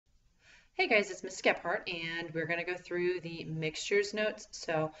Hey guys, it's Miss Gephardt, and we're going to go through the mixtures notes.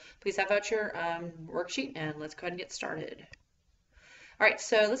 So please have out your worksheet, and let's go ahead and get started. All right,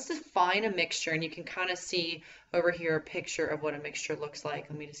 so let's define a mixture, and you can kind of see over here a picture of what a mixture looks like.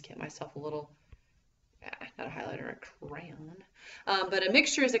 Let me just get myself a little, not a highlighter, a crayon. But a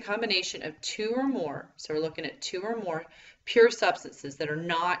mixture is a combination of two or more. So we're looking at two or more pure substances that are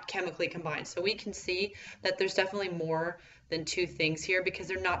not chemically combined. So we can see that there's definitely more than two things here because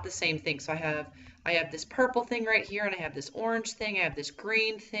they're not the same thing. So I have this purple thing right here, and I have this orange thing, I have this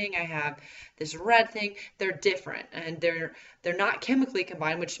green thing, I have this red thing. They're different, and they're not chemically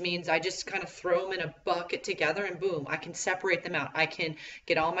combined, which means I just kind of throw them in a bucket together, and boom, I can separate them out. I can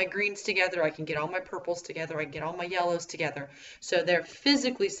get all my greens together, I can get all my purples together, I can get all my yellows together. So they're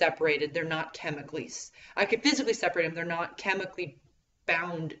physically separated, they're not chemically. I could physically separate them, they're not chemically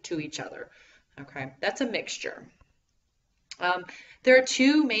bound to each other. Okay, that's a mixture. There are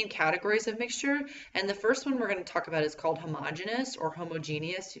two main categories of mixture, and the first one we're going to talk about is called homogeneous or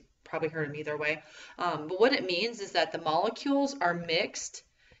homogeneous. You've probably heard them either way. But what it means is that the molecules are mixed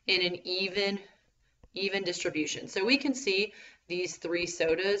in an even distribution. So we can see these three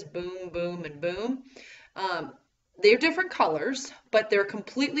sodas, boom, boom, and boom. They're different colors, but they're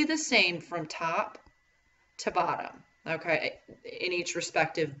completely the same from top to bottom, okay, in each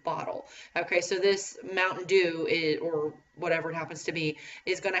respective bottle. Okay, so this Mountain Dew is, or whatever it happens to be,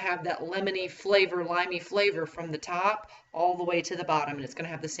 is going to have that lemony flavor, limey flavor from the top all the way to the bottom, and it's going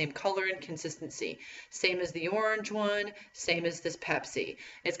to have the same color and consistency. Same as the orange one, same as this Pepsi.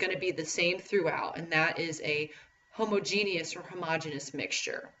 It's going to be the same throughout, and that is a homogeneous or homogeneous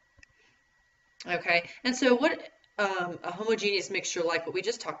mixture. Okay, and so what a homogeneous mixture like what we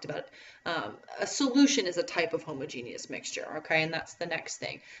just talked about, a solution is a type of homogeneous mixture, okay, and that's the next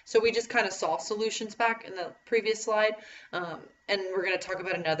thing. So we just kind of saw solutions back in the previous slide, and we're going to talk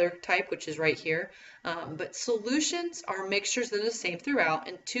about another type, which is right here. But solutions are mixtures that are the same throughout,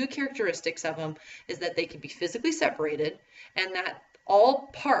 and two characteristics of them is that they can be physically separated and that all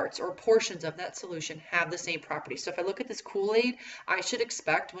parts or portions of that solution have the same properties. So if I look at this Kool-Aid, I should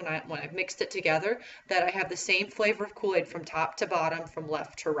expect when I've mixed it together that I have the same flavor of Kool-Aid from top to bottom, from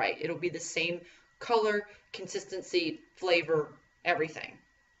left to right. It'll be the same color, consistency, flavor, everything.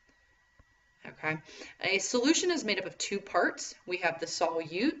 Okay. A solution is made up of two parts. We have the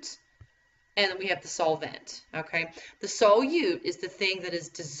solute and then we have the solvent. Okay. The solute is the thing that is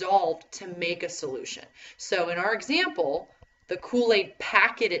dissolved to make a solution. So in our example, the Kool-Aid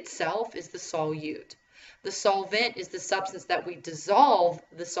packet itself is the solute. The solvent is the substance that we dissolve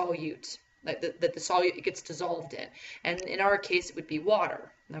the solute, that the solute gets dissolved in. And in our case, it would be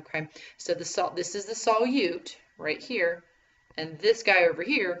water. Okay, so this is the solute right here, and this guy over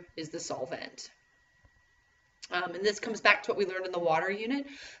here is the solvent. And this comes back to what we learned in the water unit.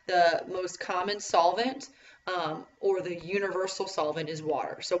 The most common solvent or the universal solvent is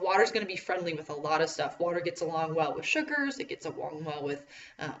water. So water is going to be friendly with a lot of stuff. Water gets along well with sugars. It gets along well with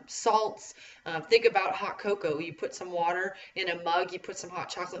salts. Think about hot cocoa. You put some water in a mug, you put some hot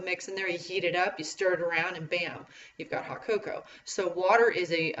chocolate mix in there, you heat it up, you stir it around, and bam, you've got hot cocoa. So water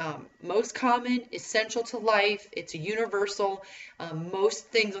is a most common, essential to life. It's a universal. Most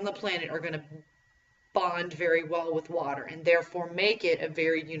things on the planet are going to bond very well with water and therefore make it a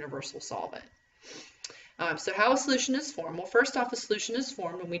very universal solvent. So how a solution is formed? Well, first off, a solution is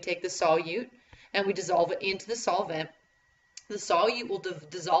formed when we take the solute and we dissolve it into the solvent. The solute will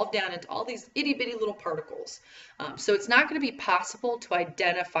dissolve down into all these itty bitty little particles. So it's not going to be possible to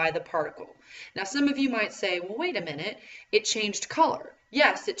identify the particle. Now, some of you might say, well, wait a minute, it changed color.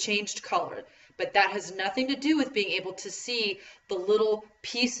 Yes, it changed color, but that has nothing to do with being able to see the little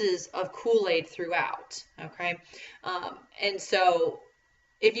pieces of Kool-Aid throughout, okay? And so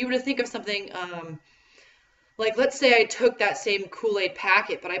if you were to think of something, like let's say I took that same Kool-Aid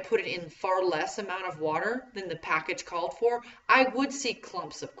packet, but I put it in far less amount of water than the package called for, I would see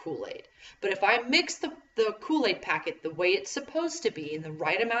clumps of Kool-Aid. But if I mix the Kool-Aid packet the way it's supposed to be in the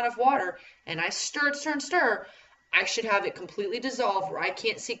right amount of water, and I stir, stir, and stir, I should have it completely dissolved where I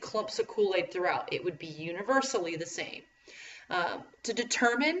can't see clumps of Kool-Aid throughout. It would be universally the same. To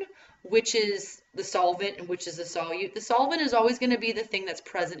determine which is the solvent and which is the solute, the solvent is always going to be the thing that's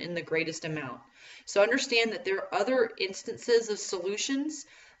present in the greatest amount. So understand that there are other instances of solutions,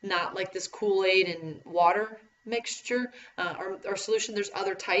 not like this Kool-Aid and water mixture or solution. There's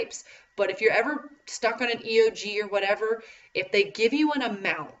other types, but if you're ever stuck on an EOG or whatever, if they give you an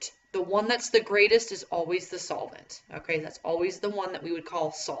amount, the one that's the greatest is always the solvent. Okay, that's always the one that we would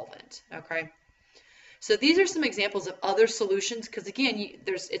call solvent. Okay. So these are some examples of other solutions because again,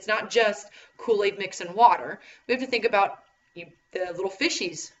 it's not just Kool-Aid mix and water. We have to think about the little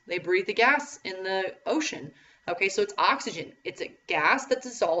fishies, they breathe the gas in the ocean. Okay, so it's oxygen. It's a gas that's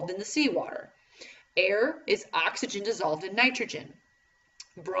dissolved in the seawater. Air is oxygen dissolved in nitrogen.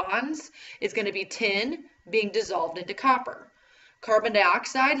 Bronze is going to be tin being dissolved into copper. Carbon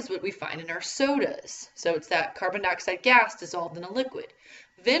dioxide is what we find in our sodas. So it's that carbon dioxide gas dissolved in a liquid.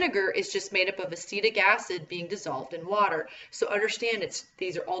 Vinegar is just made up of acetic acid being dissolved in water. So understand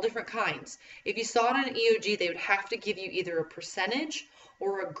these are all different kinds. If you saw it on an EOG, they would have to give you either a percentage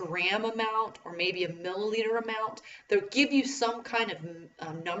or a gram amount or maybe a milliliter amount. They'll give you some kind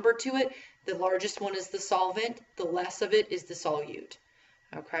of number to it. The largest one is the solvent. The less of it is the solute.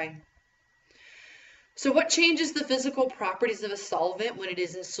 Okay. So what changes the physical properties of a solvent when it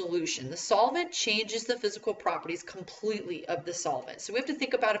is in solution? The solvent changes the physical properties completely of the solvent. So we have to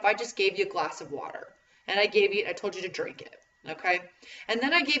think about if I just gave you a glass of water and I told you to drink it, okay? And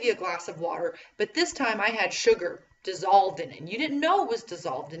then I gave you a glass of water, but this time I had sugar dissolved in it. And you didn't know it was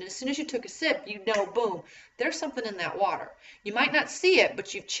dissolved in it. As soon as you took a sip, you know, boom, there's something in that water. You might not see it,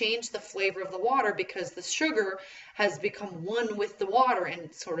 but you've changed the flavor of the water because the sugar has become one with the water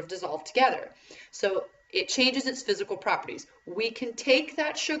and sort of dissolved together. So it changes its physical properties. We can take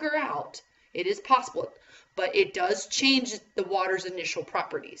that sugar out. It is possible, but it does change the water's initial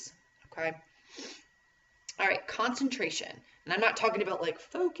properties, okay? All right, concentration. And I'm not talking about like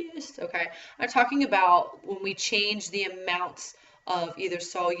focus, okay? I'm talking about when we change the amounts of either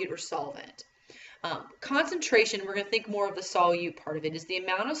solute or solvent. Concentration, we're going to think more of the solute part of it, is the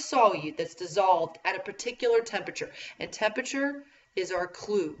amount of solute that's dissolved at a particular temperature. And temperature is our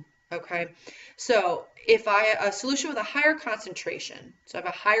clue, okay? So if a solution with a higher concentration, so I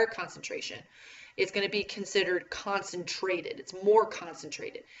have a higher concentration, it's going to be considered concentrated. It's more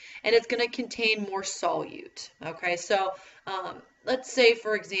concentrated. And it's going to contain more solute. Okay, so let's say,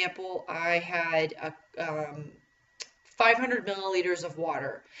 for example, I had 500 milliliters of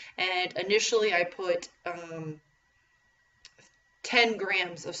water. And initially I put 10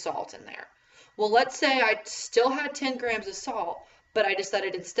 grams of salt in there. Well, let's say I still had 10 grams of salt, but I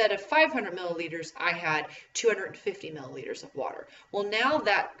decided instead of 500 milliliters, I had 250 milliliters of water. Well, now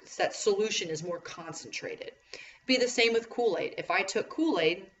that solution is more concentrated. It'd be the same with Kool-Aid. If I took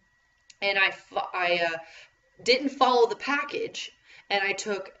Kool-Aid and I didn't follow the package, and I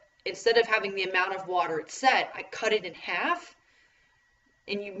took, instead of having the amount of water it said, I cut it in half,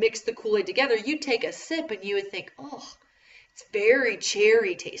 and you mix the Kool-Aid together, you'd take a sip and you would think, oh, it's very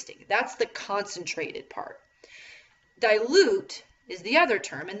cherry tasting. That's the concentrated part. Dilute is the other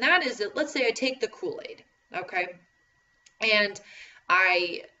term, and that is that, let's say I take the Kool-Aid, okay, and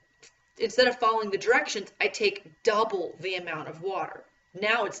instead of following the directions, I take double the amount of water.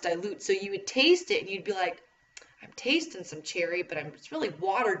 Now it's dilute, so you would taste it and you'd be like, I'm tasting some cherry, but it's really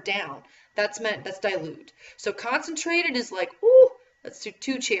watered down. That's dilute. So concentrated is like, ooh, that's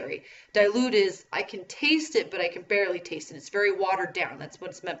too cherry. Dilute is, I can taste it, but I can barely taste it. It's very watered down. That's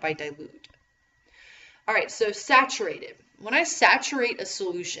what's meant by dilute. All right, so saturated. When I saturate a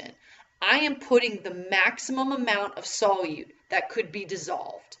solution, I am putting the maximum amount of solute that could be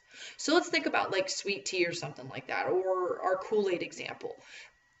dissolved. So let's think about like sweet tea or something like that, or our Kool-Aid example.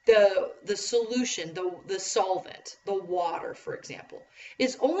 The solution, the solvent, the water, for example,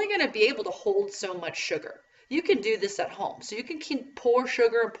 is only going to be able to hold so much sugar. You can do this at home. So you can pour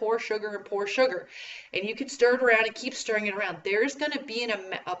sugar and pour sugar and pour sugar, and you can stir it around and keep stirring it around. There's going to be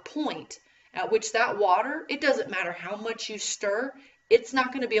a point at which that water, it doesn't matter how much you stir, it's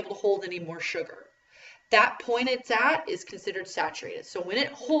not going to be able to hold any more sugar. That point it's at is considered saturated. So when it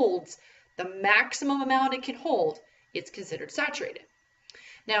holds the maximum amount it can hold, it's considered saturated.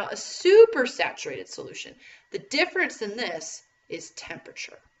 Now, a supersaturated solution, the difference in this is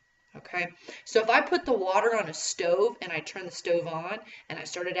temperature. Okay, so if I put the water on a stove and I turn the stove on and I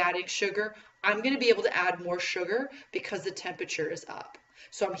started adding sugar, I'm going to be able to add more sugar because the temperature is up.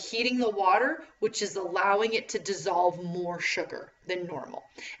 So I'm heating the water, which is allowing it to dissolve more sugar than normal.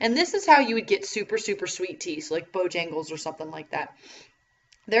 And this is how you would get super, super sweet tea, so like Bojangles or something like that.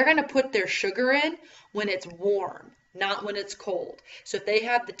 They're going to put their sugar in when it's warm, not when it's cold. So if they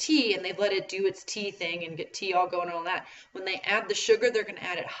have the tea and they've let it do its tea thing and get tea all going and all that, when they add the sugar, they're going to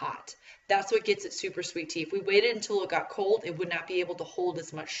add it hot. That's what gets it super sweet tea. If we waited until it got cold, it would not be able to hold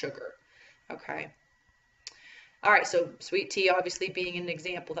as much sugar. Okay. All right, so sweet tea obviously being an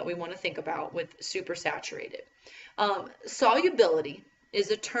example that we want to think about with supersaturated. Solubility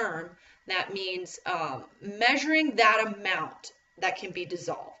is a term that means measuring that amount that can be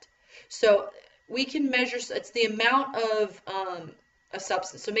dissolved. So we can measure, it's the amount of a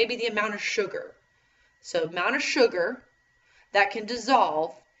substance, so maybe the amount of sugar. So amount of sugar that can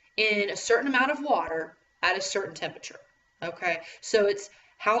dissolve in a certain amount of water at a certain temperature. Okay, so it's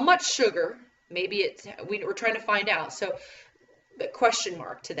how much sugar, maybe we're trying to find out. So the question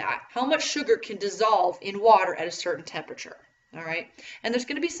mark to that. How much sugar can dissolve in water at a certain temperature? All right, and there's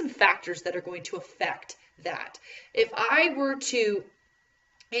going to be some factors that are going to affect that. If I were to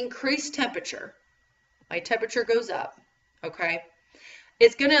increase temperature, my temperature goes up, okay?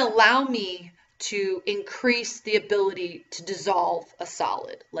 It's going to allow me to increase the ability to dissolve a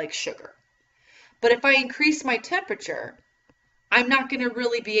solid like sugar. But if I increase my temperature, I'm not going to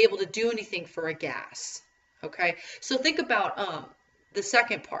really be able to do anything for a gas. Okay, so think about the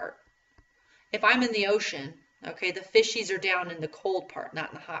second part. If I'm in the ocean, okay, the fishies are down in the cold part, not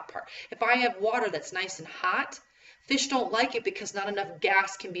in the hot part. If I have water that's nice and hot, fish don't like it because not enough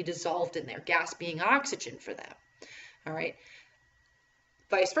gas can be dissolved in there, gas being oxygen for them. All right.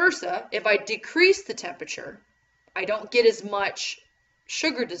 Vice versa, if I decrease the temperature, I don't get as much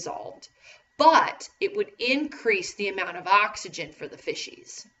sugar dissolved, but it would increase the amount of oxygen for the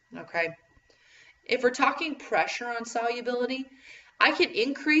fishies. Okay. If we're talking pressure on solubility, I can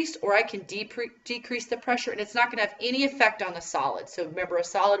increase or I can decrease the pressure, and it's not going to have any effect on the solid. So remember, a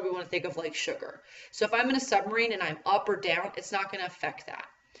solid we want to think of like sugar. So if I'm in a submarine and I'm up or down, it's not going to affect that.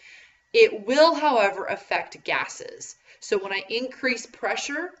 It will, however, affect gases. So when I increase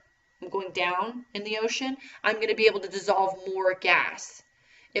pressure, I'm going down in the ocean, I'm going to be able to dissolve more gas.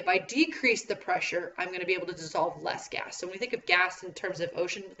 If I decrease the pressure, I'm going to be able to dissolve less gas. So when we think of gas in terms of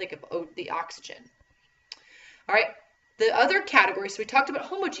ocean, we think of the oxygen. All right, the other category, so we talked about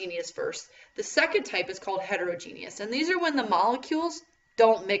homogeneous first. The second type is called heterogeneous, and these are when the molecules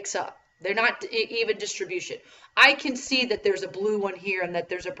don't mix up. They're not even distribution. I can see that there's a blue one here and that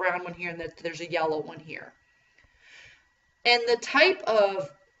there's a brown one here and that there's a yellow one here. And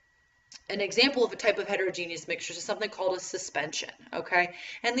an example of a type of heterogeneous mixture is something called a suspension, okay?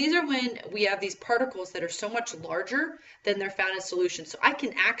 And these are when we have these particles that are so much larger than they're found in solution. So I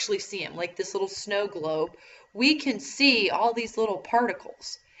can actually see them, like this little snow globe. We can see all these little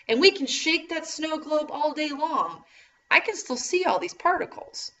particles. And we can shake that snow globe all day long. I can still see all these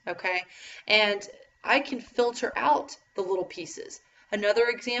particles, okay? And I can filter out the little pieces. Another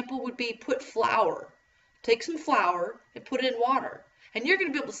example would be put flour. Take some flour and put it in water. And you're going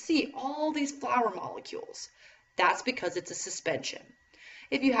to be able to see all these flour molecules. That's because it's a suspension.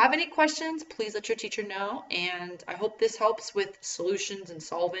 If you have any questions, please let your teacher know. And I hope this helps with solutions and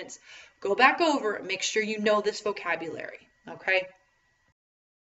solvents. Go back over and make sure you know this vocabulary. Okay?